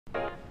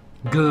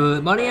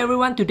Good morning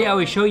everyone, today I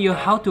will show you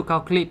how to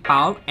calculate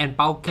pile and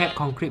pile cap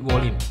concrete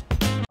volume.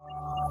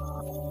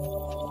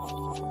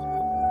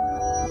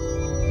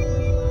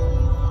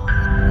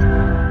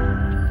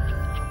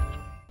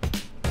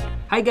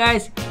 Hi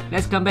guys,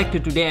 let's come back to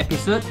today's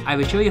episode. I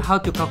will show you how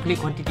to calculate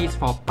quantities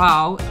for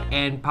pile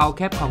and pile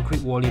cap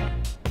concrete volume.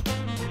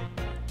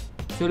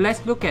 So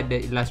let's look at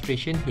the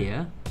illustration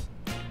here.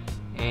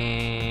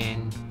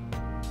 And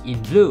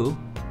in blue,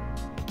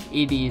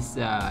 it is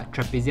a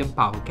trapezium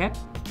pile cap.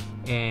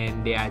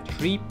 And there are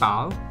 3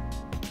 piles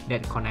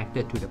that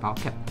connected to the pile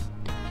cap.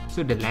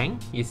 So the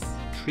length is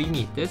 3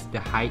 meters, the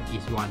height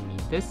is 1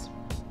 meters,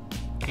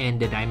 and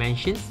the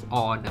dimensions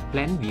on a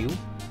plan view,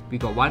 we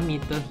got 1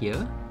 meter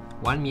here,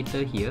 1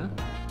 meter here,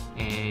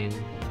 and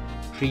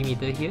 3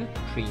 meter here,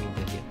 3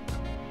 meter here.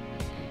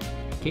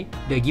 Okay,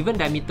 the given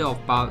diameter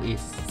of pile is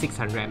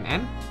 600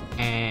 mm,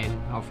 and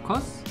of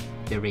course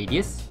the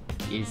radius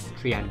is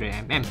 300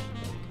 mm,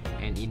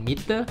 and in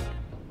meter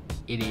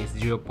it is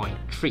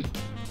 0.3.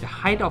 The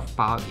height of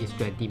pile is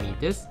 20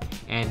 meters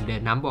and the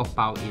number of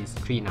pile is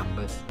 3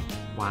 numbers,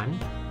 1,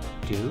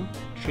 2,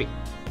 3.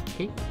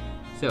 Okay,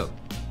 so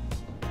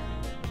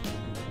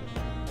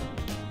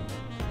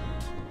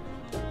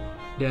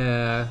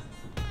the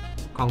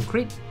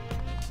concrete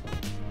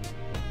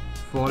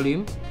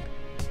volume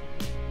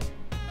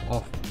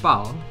of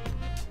pile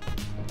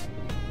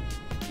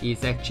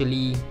is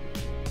actually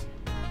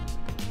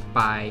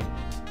pi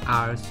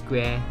r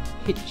square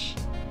h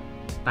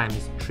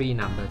times 3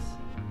 numbers.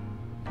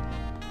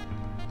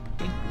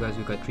 Okay, because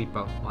we got 3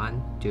 pile,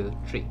 1, 2,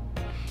 3.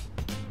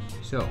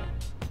 So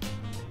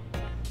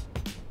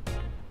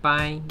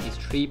pi is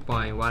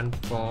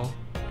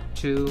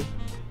 3.142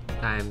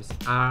 times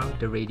r,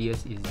 the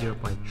radius is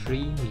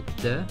 0.3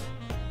 meter.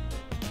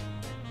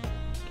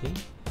 Okay,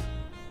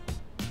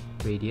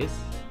 radius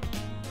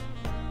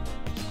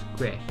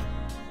square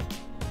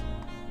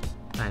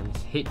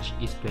times h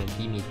is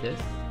 20 meters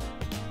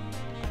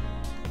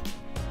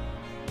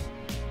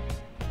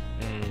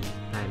and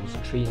times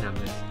 3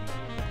 numbers.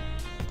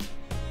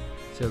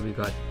 So we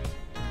got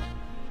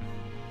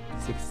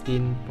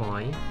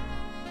 16.956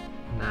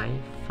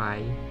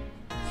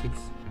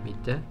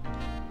 meter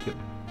cube.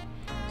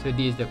 So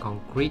this is the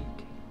concrete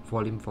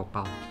volume for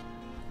pile.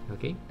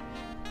 Okay,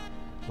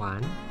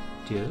 1,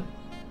 2,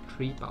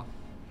 3 pile.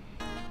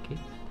 Okay.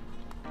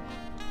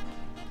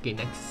 Okay,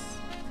 next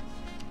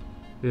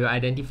we will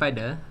identify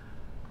the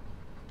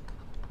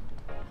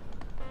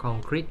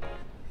concrete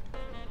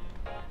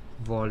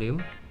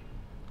volume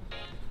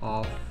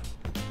of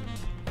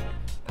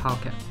pile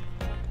cap.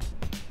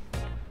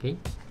 Okay,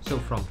 so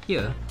from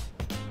here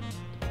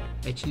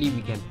actually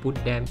we can put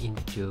them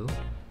into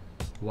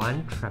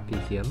one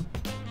trapezium.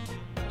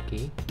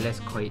 Okay, let's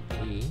call it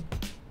A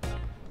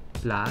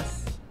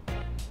plus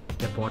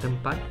the bottom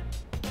part,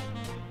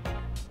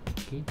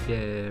 okay,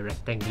 the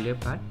rectangular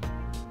part.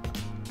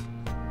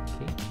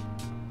 Okay,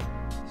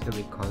 so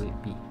we call it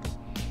B.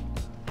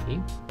 Okay,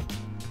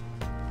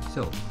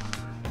 so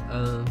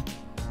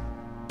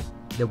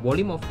the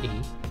volume of A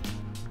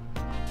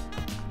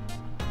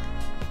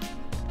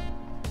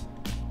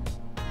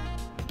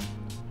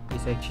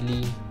is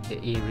actually the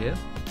area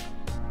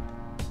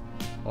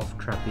of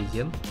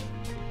trapezium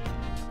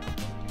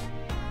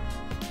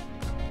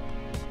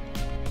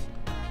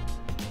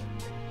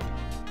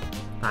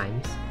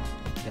times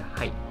the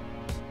height.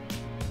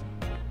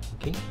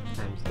 Okay,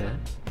 times the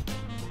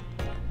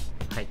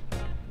height.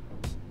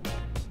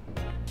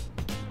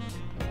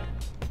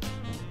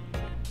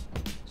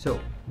 So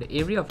the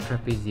area of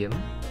trapezium,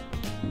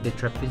 the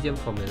trapezium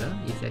formula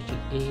is actually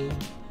A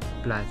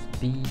plus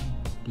B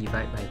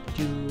divided by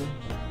 2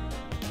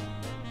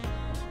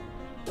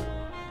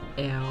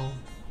 L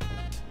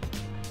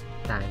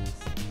times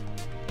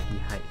the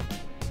height.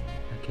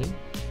 Okay,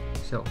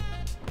 so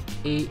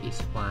A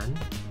is 1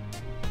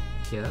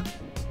 here.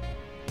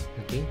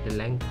 Okay, the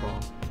length for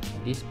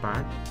this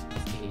part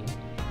is A,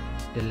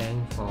 the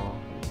length for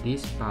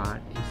this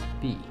part is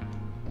B.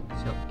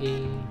 So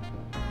A,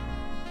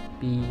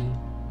 B,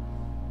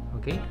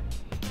 okay,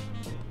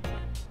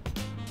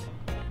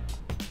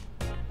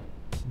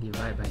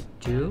 divide by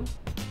 2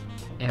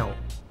 L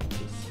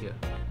is here,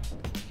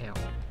 L.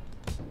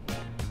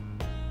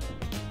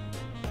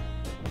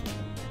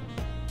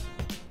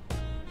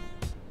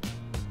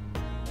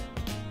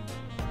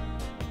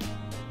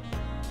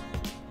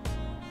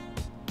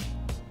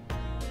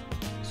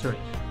 Sorry,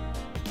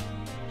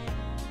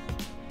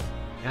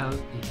 L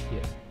is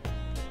here.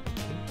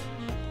 Okay.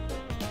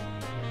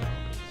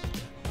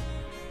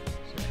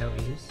 So L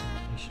is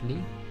actually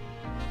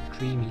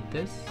 3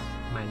 meters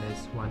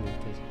minus 1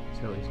 meter,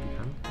 so it's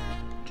become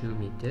 2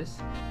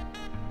 meters,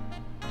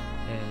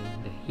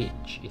 and the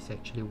H is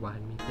actually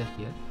 1 meter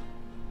here.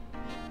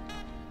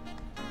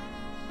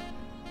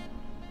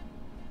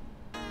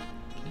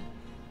 Okay.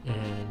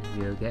 And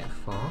we'll get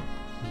 4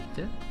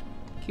 meter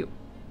cube.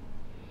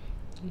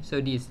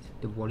 So this is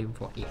the volume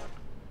for A.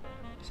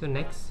 So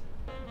next,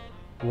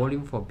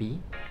 volume for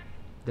B,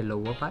 the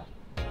lower part.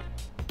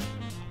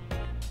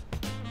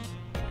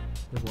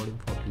 The volume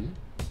for B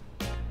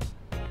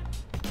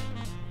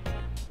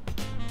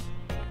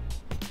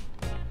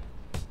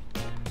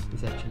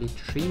is actually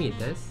 3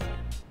 meters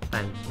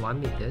times 1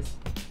 meters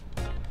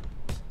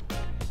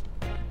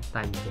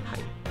times the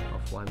height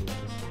of 1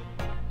 meters.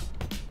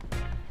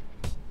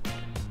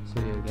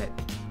 So you'll get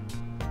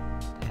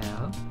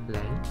L,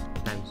 length,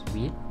 times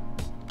width,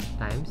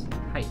 times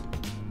height.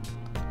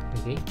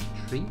 Okay,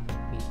 3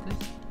 meters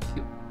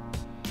cube.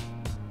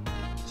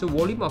 So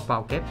volume of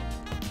bowl cap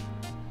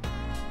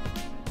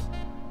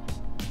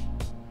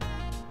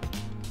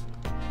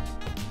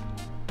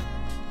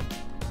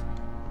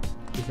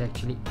is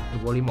actually the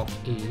volume of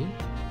A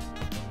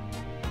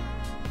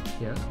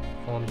here,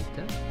 4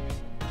 meter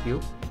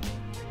cube,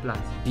 plus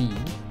B,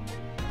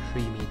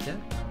 3 meter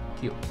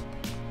cube.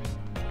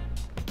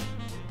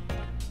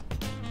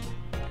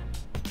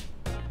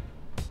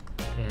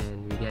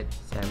 And we get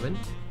 7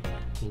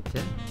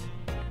 meter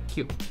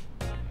cube.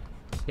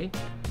 Okay,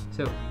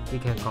 so we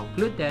can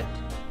conclude that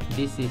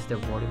this is the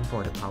volume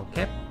for the bowl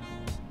cap,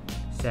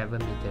 7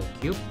 meter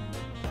cube,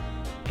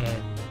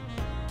 and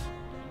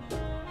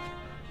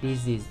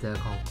this is the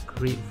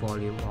concrete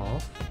volume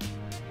of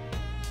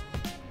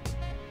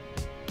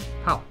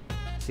bowl,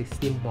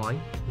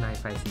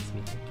 16.956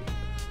 meter cube.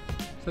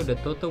 So the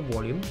total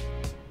volume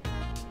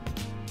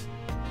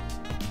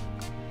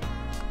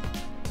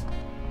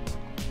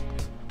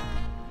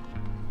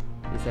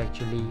is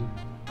actually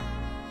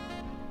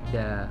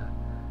the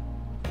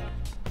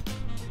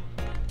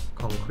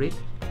concrete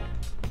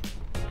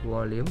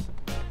volume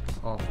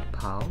of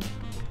bowl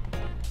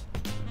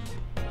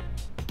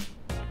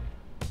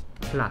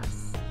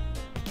plus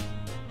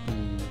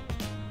the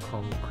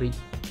concrete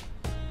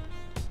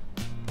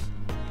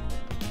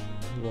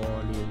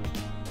volume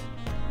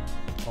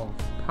of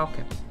bowl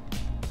cap.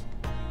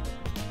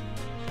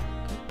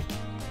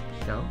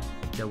 So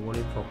the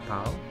volume for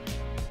bowl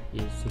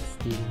is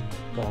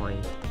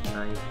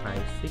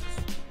 16.956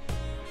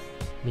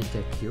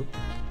 meter cube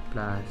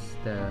plus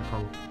the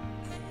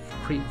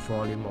concrete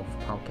volume of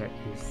bowl cap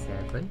is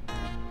 7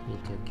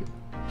 meter cube.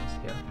 It's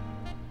here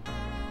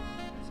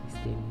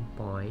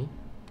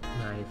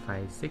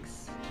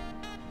 16.956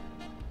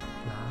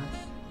 plus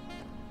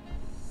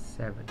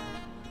 7.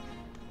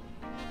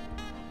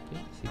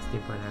 Okay,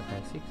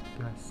 16.956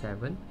 plus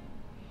 7,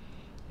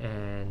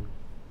 and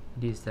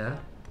this is the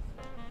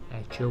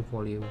actual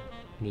volume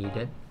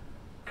needed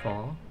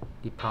for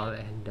the bowl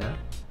and the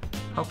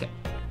bowl cap.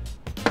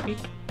 Okay,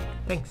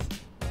 thanks.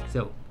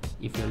 So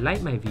if you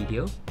like my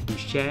video, do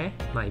share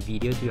my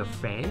video to your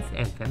friends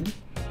and family,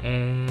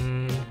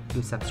 and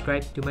do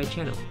subscribe to my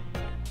channel.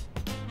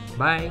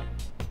 Bye.